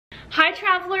Hi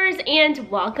travelers,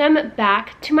 and welcome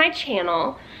back to my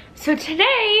channel. So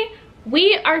today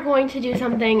we are going to do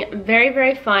something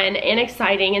very fun and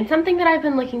exciting, and something that I've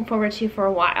been looking forward to for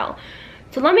a while.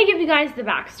 So let me give you guys the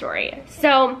backstory.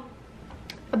 So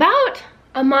about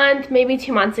a month, maybe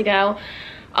 2 months ago,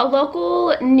 a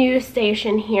local news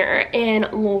station here in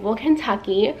Louisville,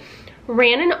 Kentucky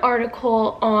ran an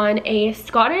article on a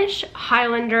Scottish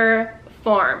Highlander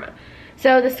farm.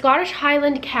 So the Scottish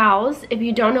Highland cows, if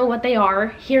you don't know what they are,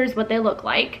 here's what they look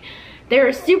like.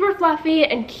 They're super fluffy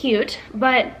and cute,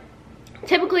 but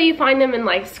typically you find them in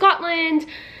like Scotland,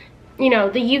 you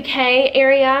know, the UK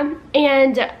area,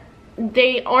 and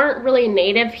they aren't really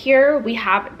native here. We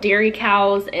have dairy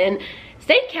cows and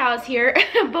steak cows here,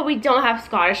 but we don't have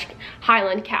Scottish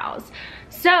Highland cows.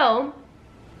 So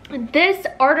this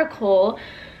article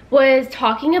was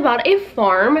talking about a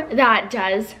farm that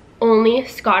does only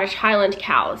Scottish Highland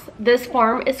cows. This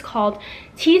farm is called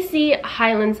TC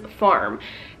Highlands Farm,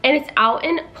 and it's out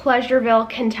in Pleasureville,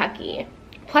 Kentucky.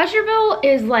 Pleasureville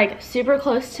is like super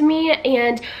close to me,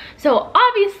 and so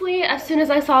obviously as soon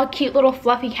as I saw cute little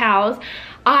fluffy cows,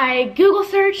 I Google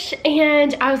searched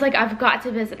and I was like, I've got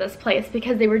to visit this place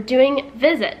because they were doing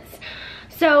visits.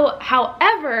 So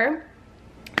however,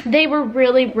 they were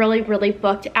really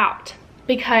booked out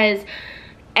because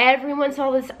everyone saw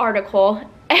this article.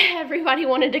 Everybody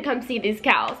wanted to come see these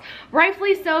cows,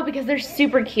 rightfully so, because they're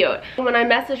super cute. When I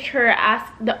messaged her,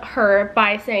 asked her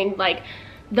by saying like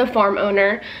the farm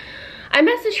owner, I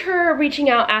messaged her reaching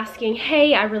out asking,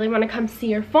 hey, I really want to come see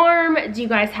your farm, do you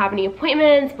guys have any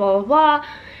appointments, blah blah blah.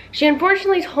 She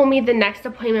unfortunately told me the next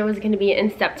appointment was going to be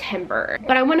in September,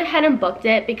 but I went ahead and booked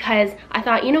it because I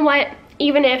thought, you know what,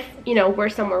 even if, you know, we're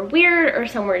somewhere weird or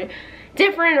somewhere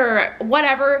different or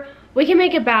whatever, we can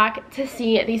make it back to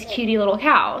see these cutie little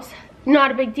cows. Not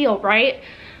a big deal, right?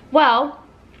 Well,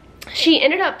 she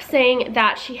ended up saying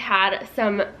that she had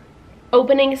some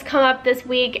openings come up this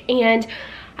week, and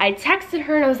I texted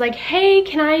her and I was like, hey,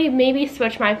 can I maybe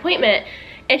switch my appointment?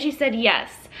 And she said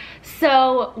yes.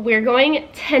 So we're going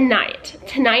tonight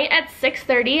at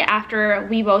 6:30 after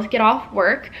we both get off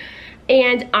work.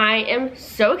 And I am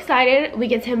so excited. We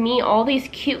get to meet all these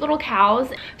cute little cows.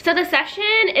 So the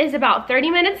session is about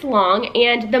 30 minutes long,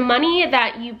 and the money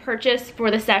that you purchase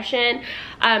for the session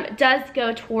does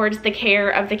go towards the care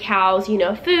of the cows, you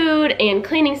know, food and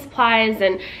cleaning supplies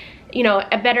and, you know,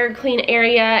 a better clean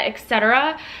area,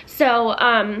 etc. So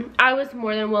I was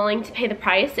more than willing to pay the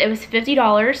price. It was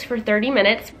 $50 for 30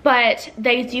 minutes, but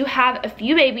they do have a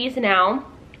few babies now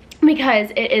because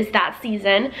it is that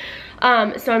season.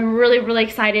 So I'm really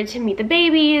excited to meet the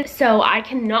babies. So I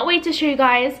cannot wait to show you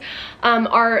guys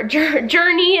our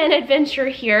journey and adventure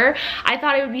here. I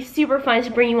thought it would be super fun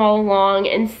to bring you all along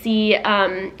and see,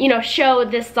 you know, show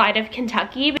this side of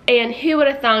Kentucky. And who would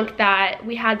have thunk that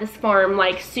we had this farm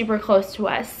like super close to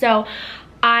us. So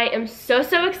I am so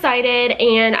excited,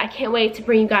 and I can't wait to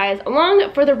bring you guys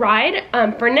along for the ride.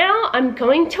 For now, I'm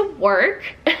going to work,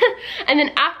 and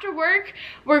then after work,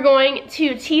 we're going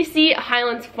to TC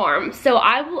Highlands Farm. So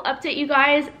I will update you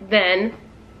guys then.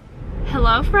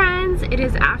 Hello friends, it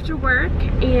is after work,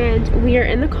 and we are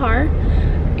in the car,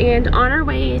 and on our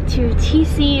way to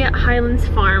TC Highlands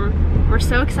Farm. We're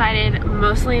so excited,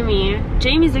 mostly me.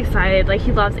 Jamie's excited, like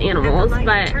he loves animals,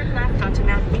 but turn left onto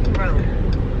Mount Lincoln Road.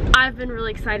 I've been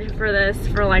really excited for this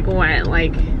for like what,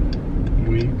 like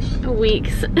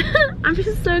weeks. I'm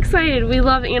just so excited. We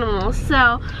love animals.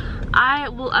 So I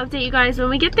will update you guys when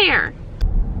we get there.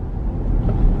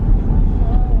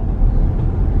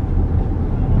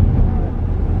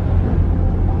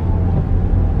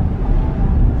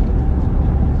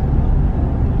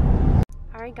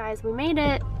 All right guys, we made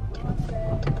it.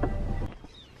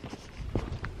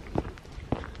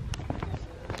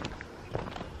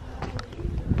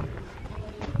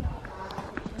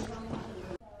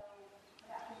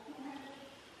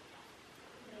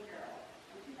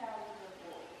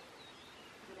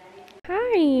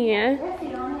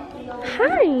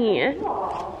 Hi.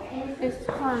 It's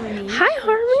Harmony. Hi,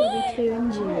 Harmony. She'll be 2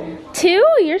 in June. 2?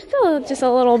 You're still just a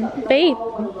little babe.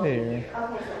 There.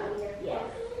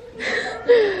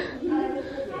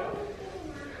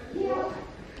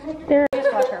 There.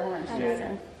 Just watch her horns.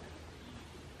 Yeah.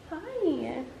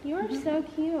 Hi. You are so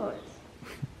cute.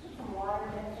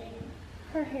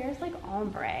 Her hair is like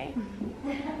ombre.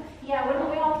 Yeah, wouldn't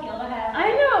we all feel to have? I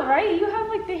know, right? You have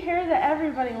like the hair that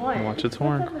everybody wants. Watch its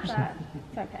horn. What's up with that?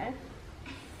 It's okay.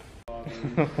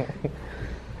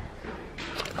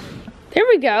 There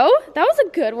we go. That was a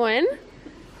good one.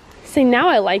 See, now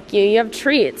I like you. You have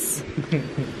treats.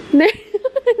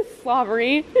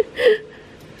 Slobbery.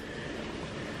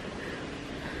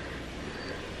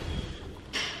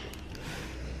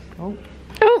 Oh,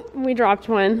 Oh, we dropped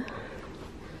one.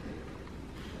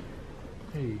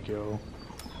 there you go.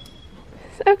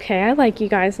 Okay, I like you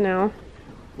guys now.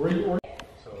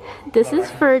 This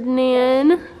is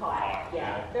Ferdinand.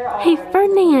 Hey,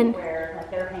 Ferdinand.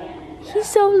 He's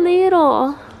so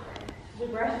little. We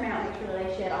brush them out, make sure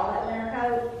they shed all that winter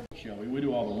coat. Shelby, we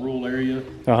do all the rural area.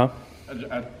 Uh-huh.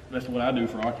 That's what I do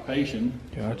for occupation.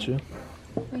 Gotcha.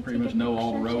 I pretty much know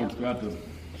all the roads throughout the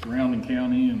surrounding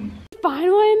county and.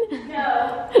 Find one?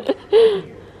 No.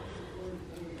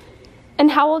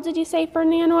 And how old did you say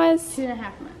Ferdinand was? 2.5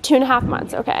 months. 2.5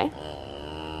 months, okay.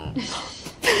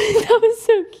 That was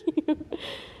so cute.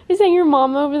 Is that your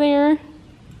mom over there?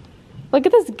 Look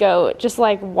at this goat. Just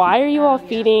like, why are you all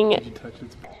feeding? Did you touch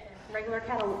its... Regular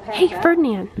cattle will pass Hey, up,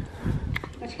 Ferdinand.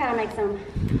 which kind of makes them,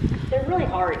 they're really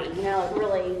hardy, you know, like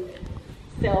really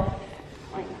self,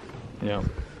 like, Yeah.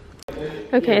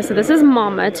 Okay, so this is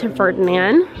Mama to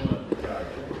Ferdinand.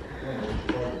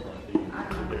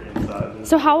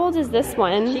 So how old is this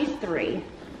one? she's 3.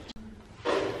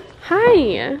 Hi.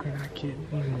 You're not kidding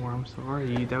anymore. I'm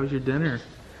sorry. That was your dinner.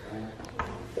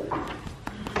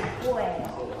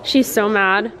 She's so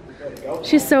mad.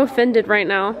 She's so offended right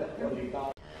now.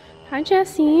 Hi,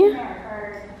 Jessie.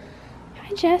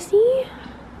 Hi, Jessie.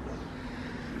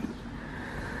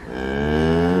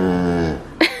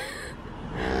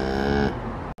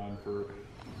 For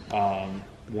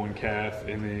one calf,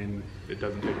 and then it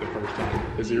doesn't take the first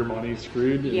time. Is your money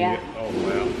screwed? Yeah. Oh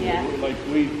wow. Yeah. Like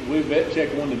we vet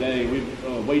checked one today.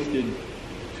 We've wasted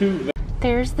 2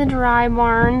 There's the dry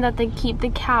barn that they keep the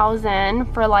cows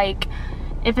in for, like,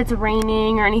 if it's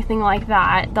raining or anything like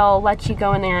that, they'll let you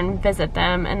go in there and visit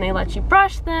them, and they let you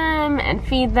brush them and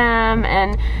feed them,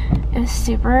 and it was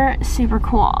super, super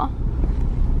cool.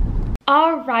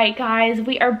 Alright guys,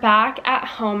 we are back at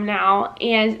home now,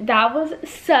 and that was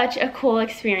such a cool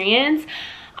experience.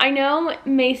 I know it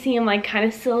may seem like kind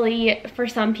of silly for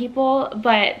some people,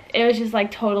 but it was just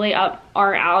like totally up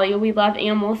our alley. We love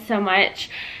animals so much,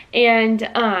 and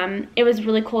it was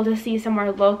really cool to see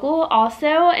somewhere local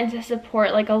also, and to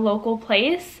support like a local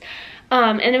place.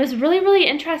 And it was really, really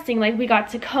interesting. Like, we got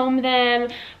to comb them,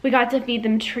 we got to feed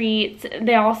them treats.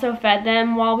 They also fed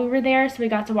them while we were there, so we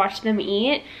got to watch them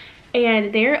eat.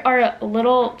 And they are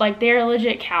little, like, they're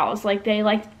legit cows. Like, they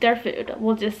like their food,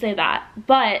 we'll just say that.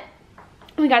 But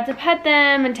we got to pet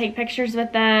them and take pictures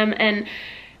with them, and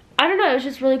I don't know, it was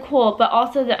just really cool. But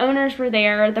also the owners were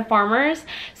there, the farmers,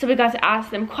 so we got to ask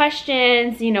them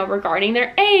questions, you know, regarding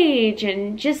their age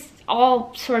and just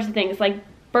all sorts of things, like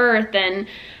birth, and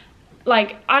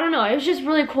like, I don't know, it was just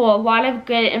really cool. A lot of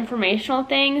good informational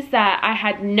things that I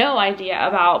had no idea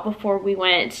about before we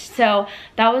went. So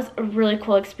that was a really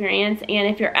cool experience. And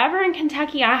if you're ever in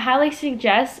Kentucky, I highly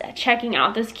suggest checking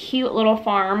out this cute little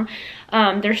farm.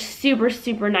 They're super,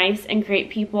 super nice and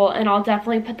great people, and I'll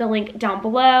definitely put the link down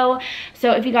below.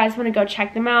 So if you guys want to go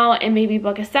check them out and maybe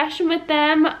book a session with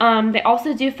them, they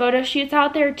also do photo shoots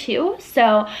out there too.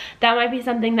 So that might be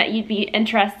something that you'd be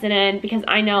interested in, because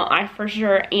I know I for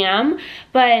sure am.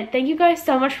 But thank you guys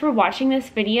so much for watching this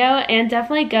video, and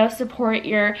definitely go support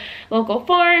your local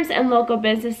farms and local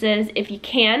businesses if you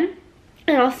can.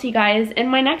 And I'll see you guys in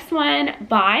my next one.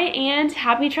 Bye, and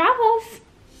happy travels.